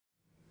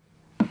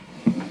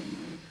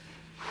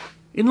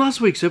In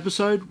last week's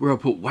episode, where I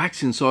put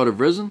wax inside of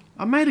resin,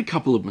 I made a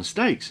couple of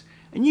mistakes,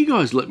 and you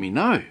guys let me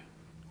know.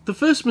 The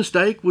first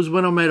mistake was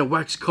when I made a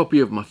wax copy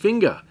of my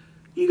finger.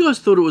 You guys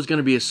thought it was going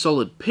to be a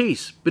solid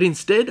piece, but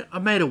instead I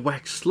made a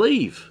wax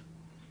sleeve.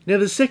 Now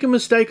the second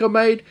mistake I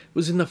made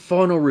was in the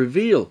final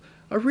reveal.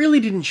 I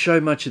really didn't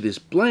show much of this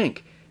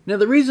blank. Now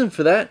the reason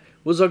for that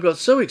was I got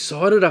so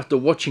excited after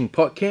watching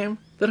PotCam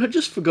that I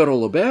just forgot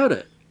all about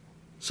it.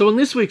 So in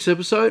this week's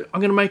episode, I'm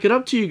going to make it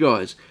up to you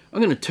guys.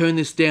 I'm going to turn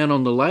this down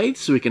on the lathe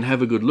so we can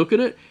have a good look at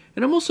it,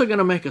 and I'm also going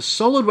to make a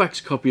solid wax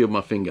copy of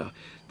my finger.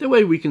 That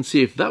way we can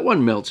see if that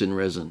one melts in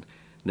resin.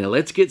 Now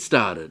let's get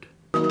started.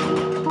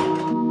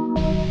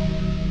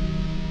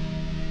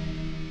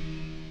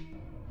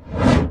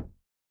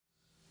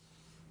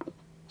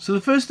 So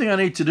the first thing I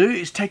need to do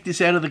is take this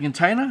out of the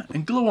container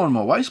and glue on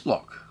my waste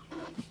block.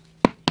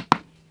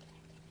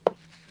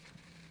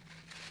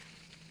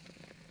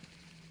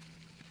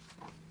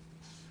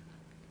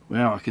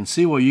 Wow, I can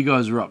see why you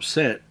guys are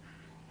upset.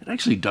 It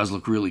actually does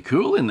look really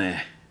cool in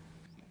there.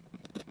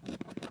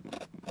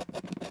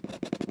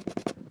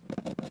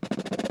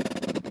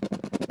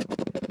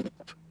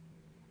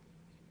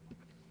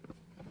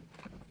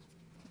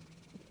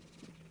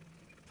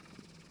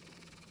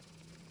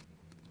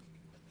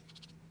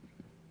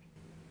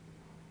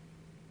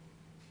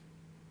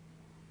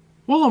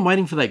 While I'm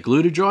waiting for that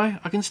glue to dry,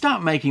 I can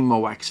start making my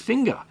wax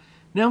finger.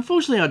 Now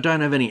unfortunately I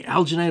don't have any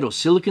alginate or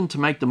silicone to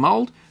make the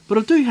mould, but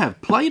I do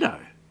have Play-Doh.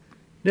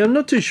 Now I'm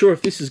not too sure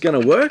if this is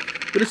going to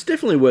work, but it's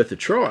definitely worth a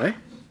try.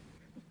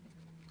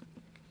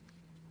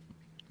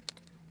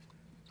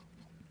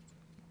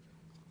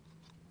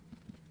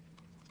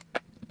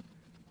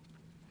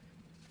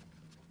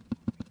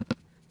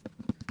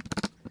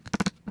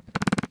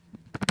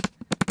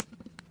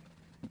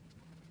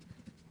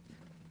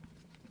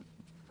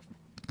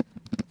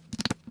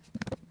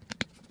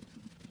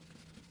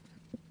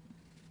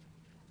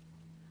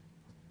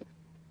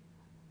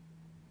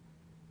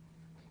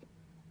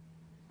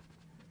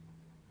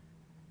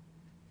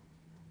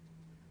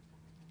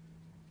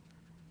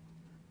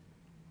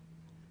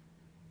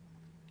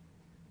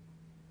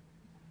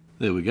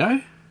 There we go.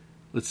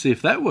 Let's see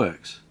if that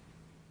works.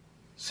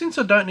 Since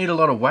I don't need a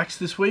lot of wax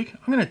this week,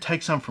 I'm going to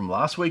take some from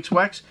last week's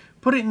wax,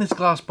 put it in this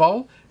glass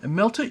bowl and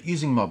melt it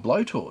using my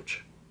blowtorch.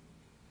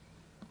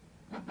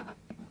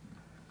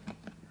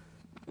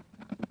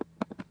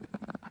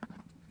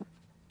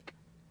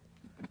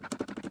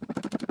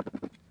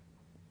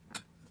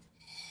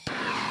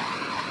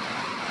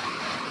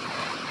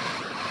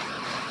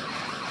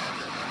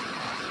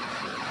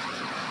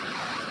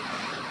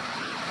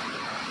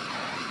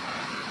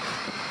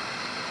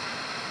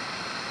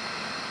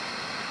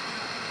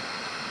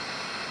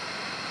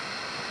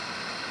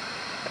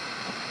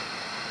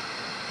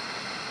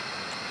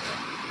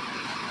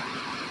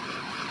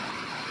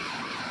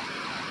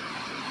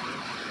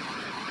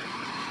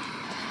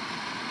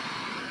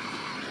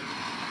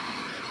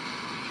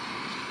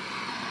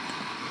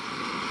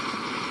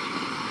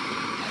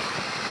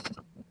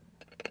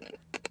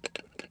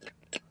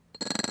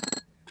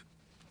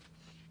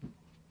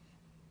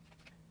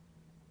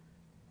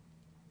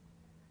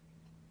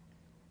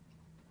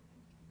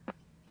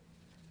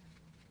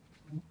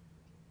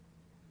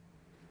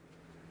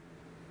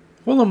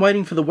 While I'm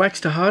waiting for the wax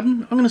to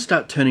harden, I'm going to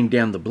start turning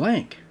down the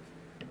blank.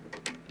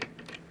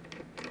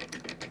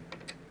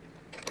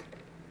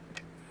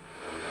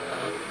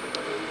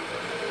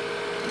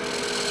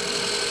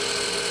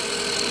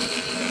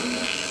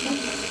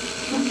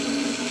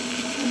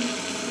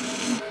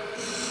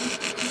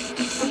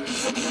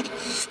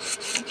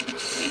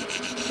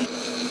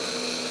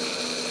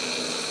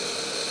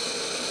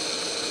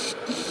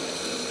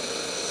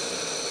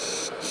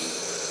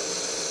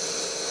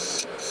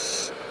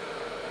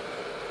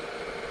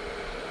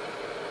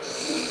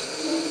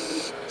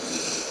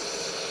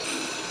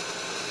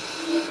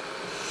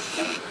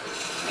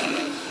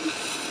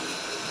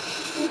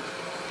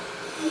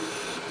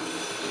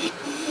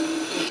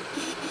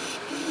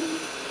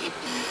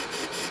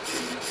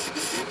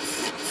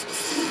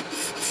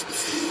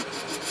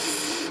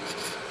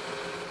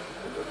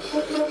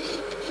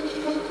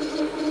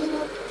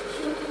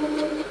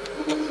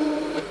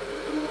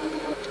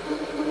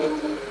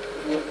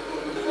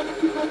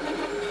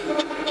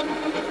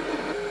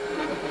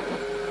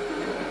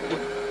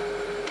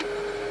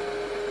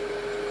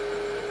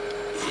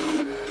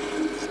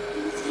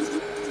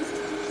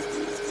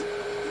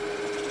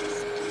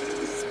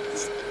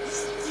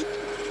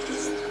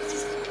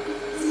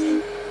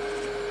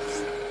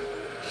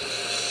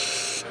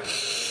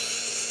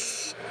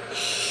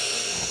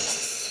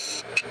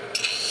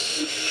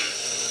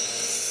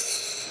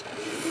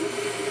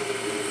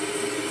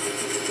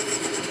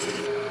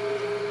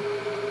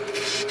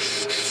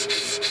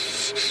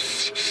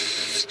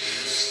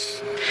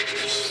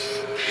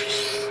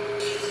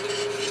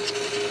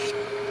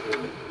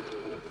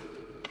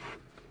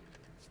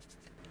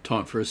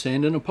 Time for a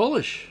sand and a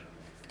polish.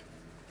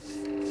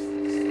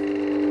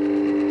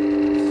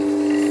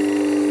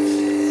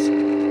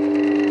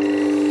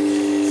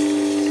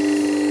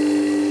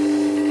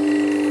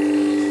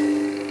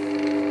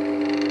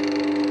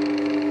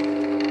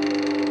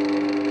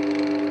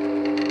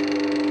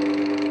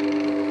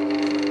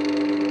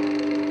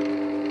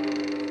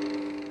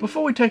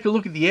 before we take a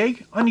look at the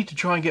egg, I need to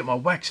try and get my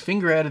wax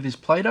finger out of this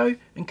Play-Doh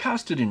and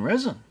cast it in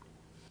resin.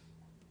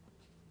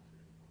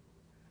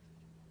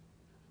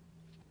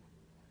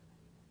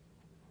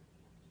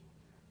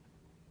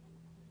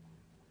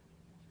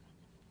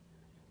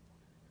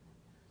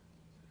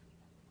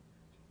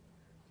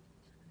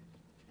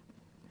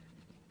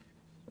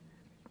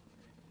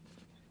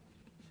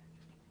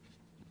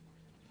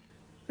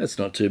 That's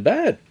not too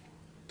bad.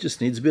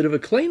 Just needs a bit of a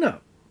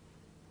clean-up.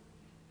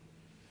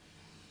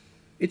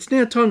 It's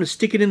now time to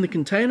stick it in the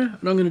container,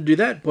 and I'm going to do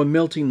that by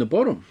melting the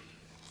bottom.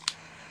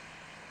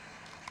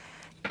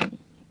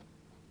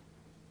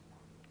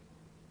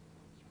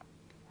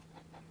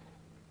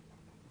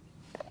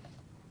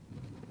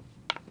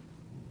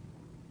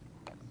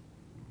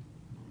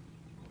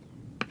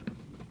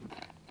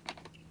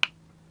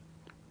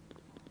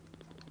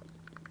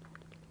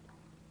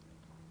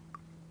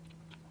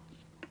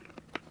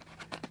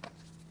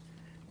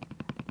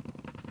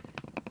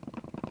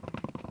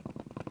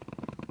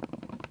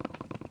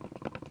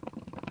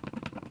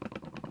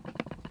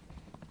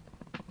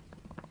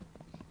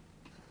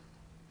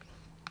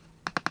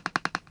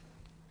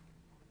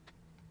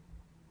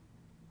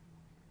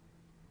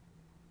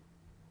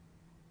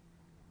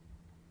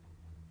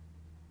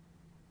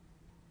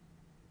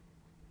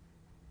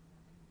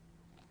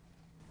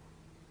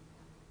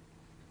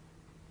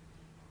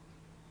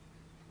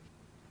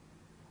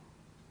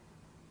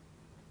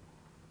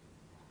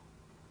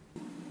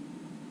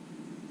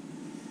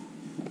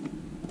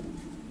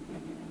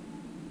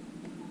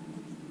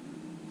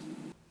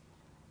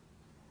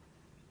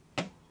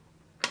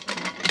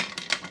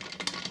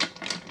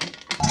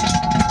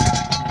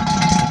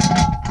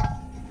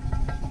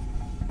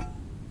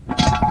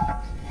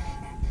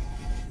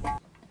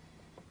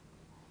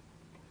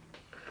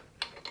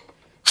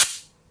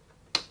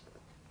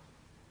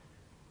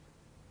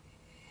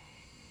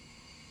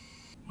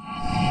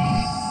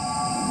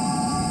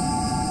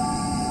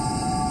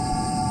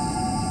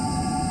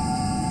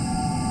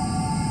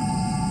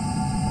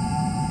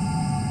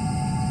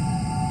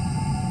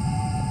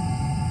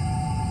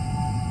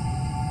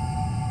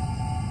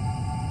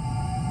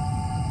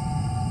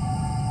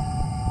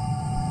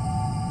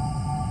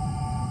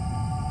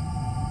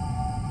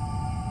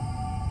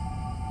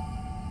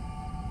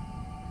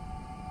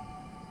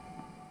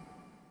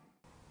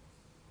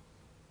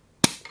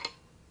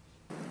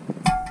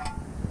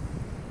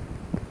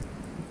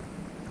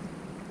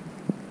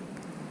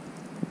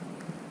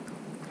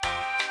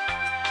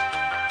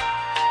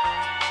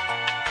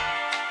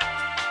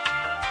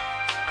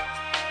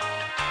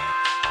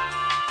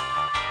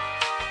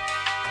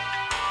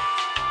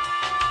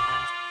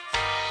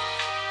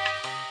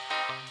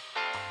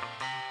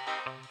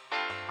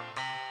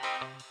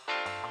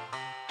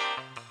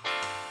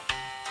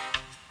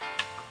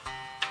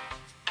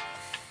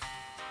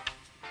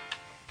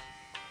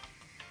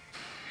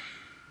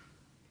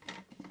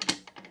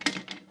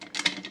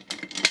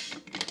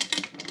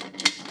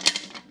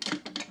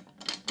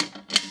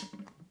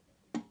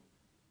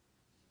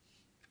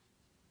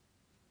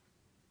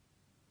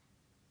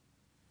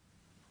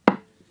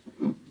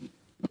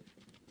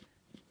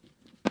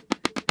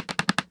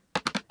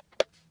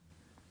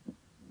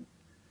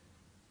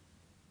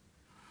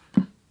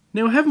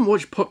 Now I haven't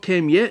watched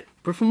PotCam yet,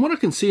 but from what I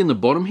can see in the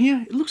bottom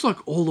here, it looks like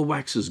all the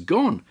wax is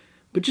gone.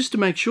 But just to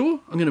make sure,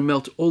 I'm going to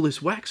melt all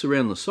this wax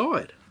around the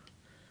side.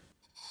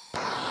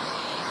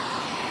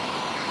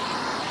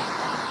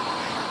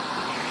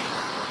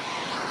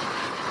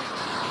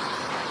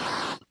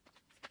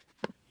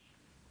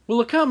 Well,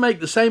 I can't make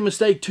the same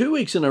mistake 2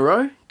 weeks in a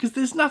row, because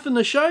there's nothing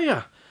to show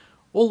you.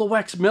 All the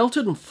wax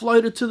melted and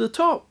floated to the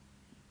top.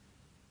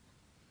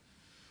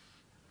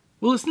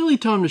 Well, it's nearly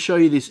time to show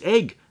you this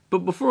egg.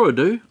 But before I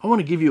do, I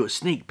want to give you a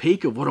sneak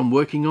peek of what I'm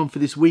working on for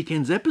this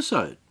weekend's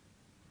episode.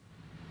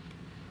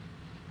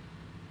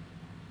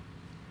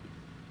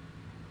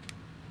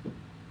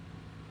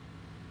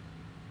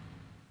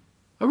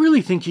 I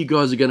really think you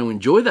guys are going to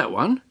enjoy that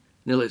one.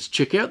 Now let's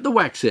check out the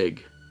wax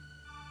egg.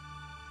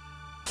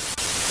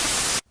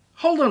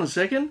 Hold on a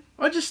second,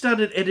 I just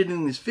started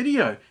editing this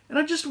video and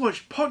I just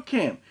watched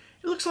PotCam.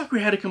 It looks like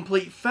we had a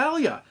complete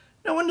failure.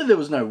 No wonder there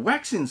was no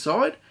wax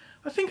inside.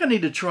 I think I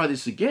need to try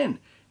this again.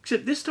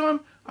 Except this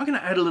time, I'm going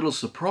to add a little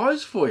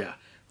surprise for you.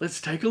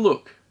 Let's take a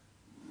look.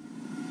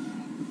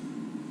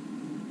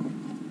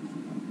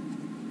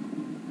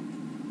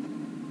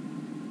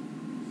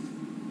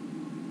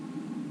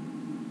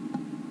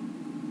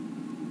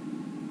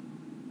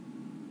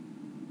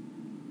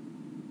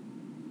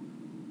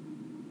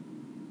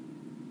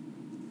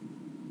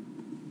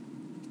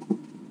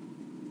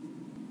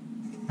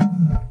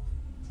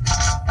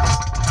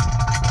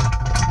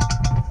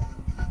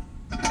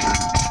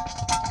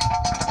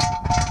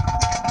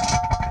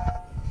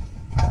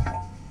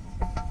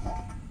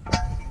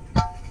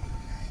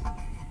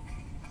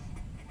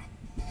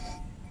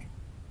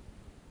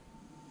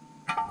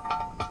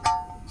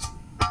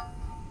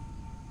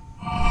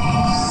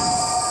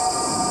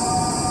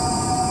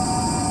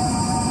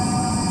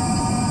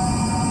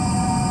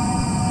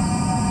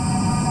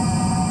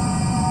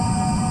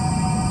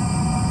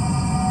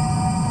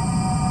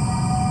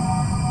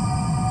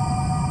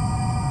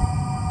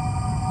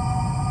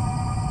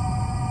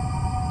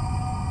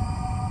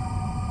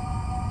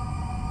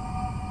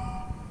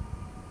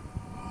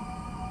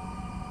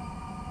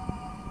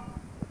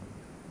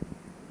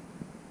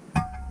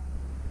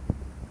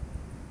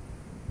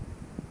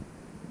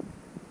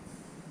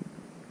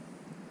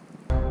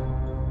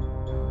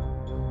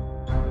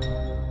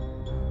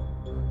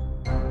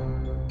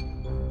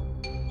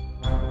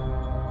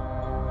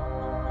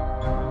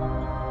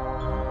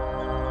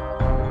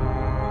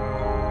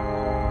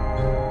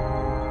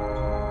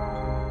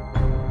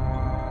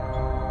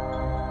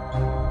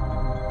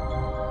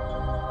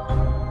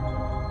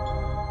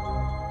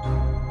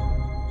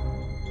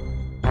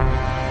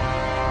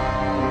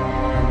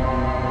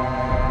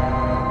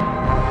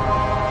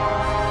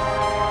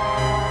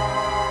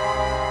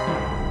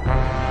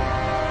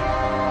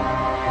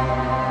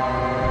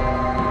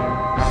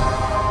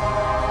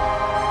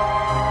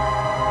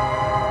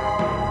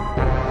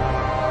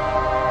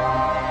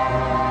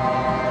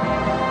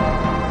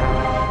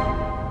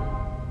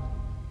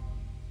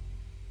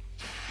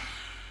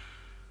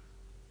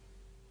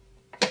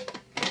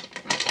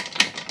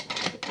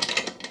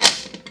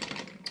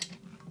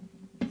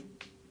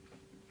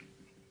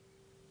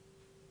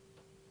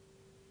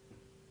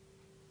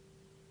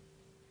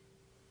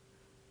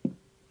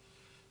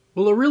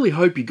 Well, I really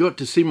hope you got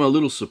to see my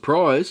little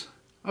surprise.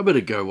 I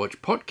better go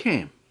watch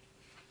PotCam.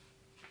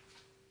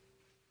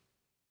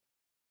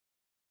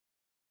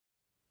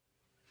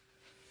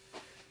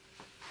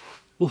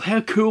 Well,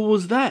 how cool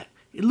was that?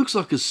 It looks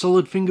like a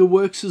solid finger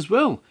works as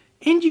well.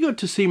 And you got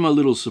to see my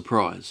little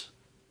surprise.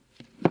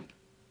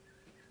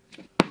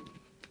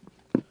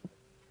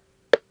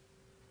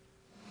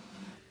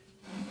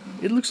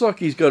 It looks like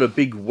he's got a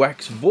big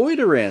wax void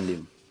around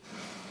him.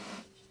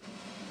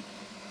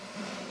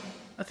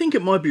 I think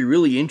it might be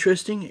really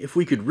interesting if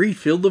we could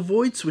refill the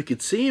void so we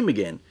could see him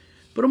again.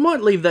 But I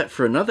might leave that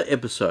for another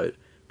episode,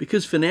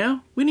 because for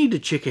now, we need to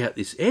check out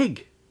this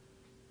egg.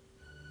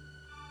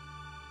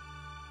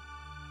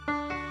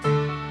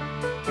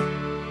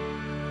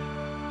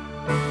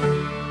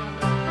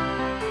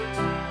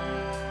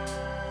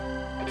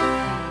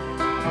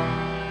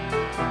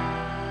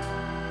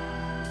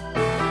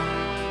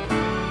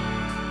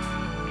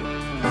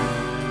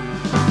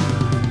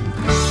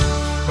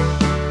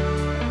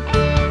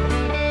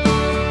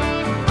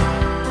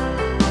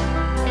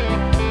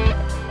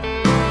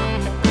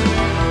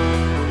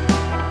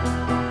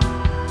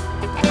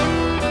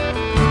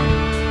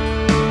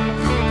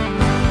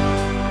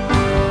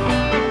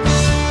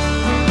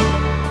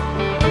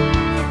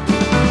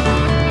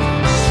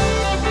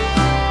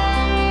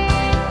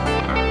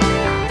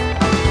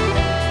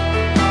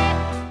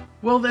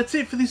 Well, that's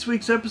it for this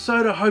week's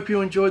episode. I hope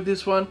you enjoyed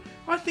this one.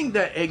 I think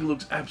that egg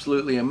looks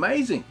absolutely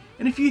amazing.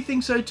 And if you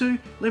think so too,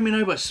 let me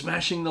know by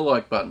smashing the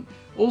like button.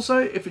 Also,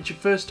 if it's your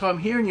first time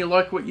here and you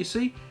like what you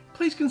see,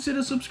 please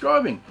consider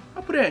subscribing.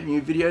 I put out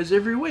new videos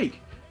every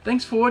week.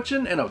 Thanks for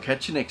watching, and I'll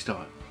catch you next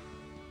time.